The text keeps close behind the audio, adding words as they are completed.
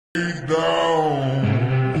I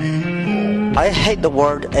hate the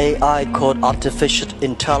word AI called artificial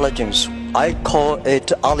intelligence. I call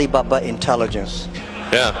it Alibaba intelligence.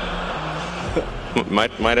 Yeah.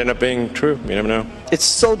 might end up being true. You never know. It's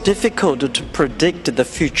so difficult to predict the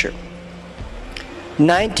future.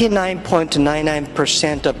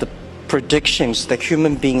 99.99% of the predictions that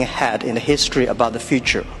human being had in the history about the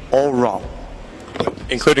future, all wrong.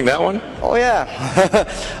 Including that one? Oh yeah.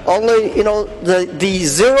 Only, the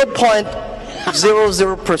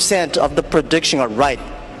 0.00% of the prediction are right.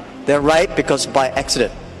 They're right because by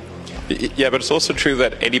accident. Yeah, but it's also true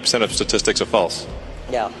that 80% of statistics are false.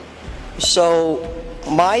 Yeah. So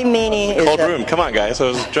my meaning is Cold room. Come on, guys. That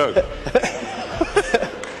was a joke.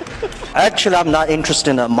 Actually, I'm not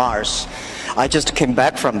interested in Mars. I just came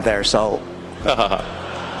back from there, so.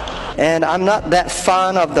 And I'm not that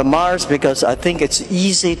fond of the Mars because I think it's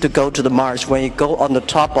easy to go to the Mars when you go on the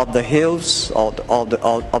top of the hills of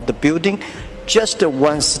the building. Just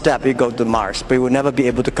one step, you go to Mars, but you will never be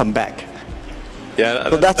able to come back. Yeah,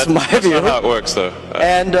 so that's my view. That's not how it works, though.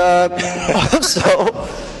 And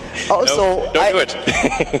also, don't do it.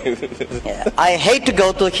 I hate to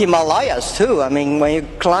go to Himalayas too. I mean, when you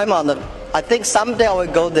climb on I think someday I will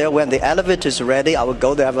go there when the elevator is ready. I will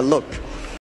go there have a look.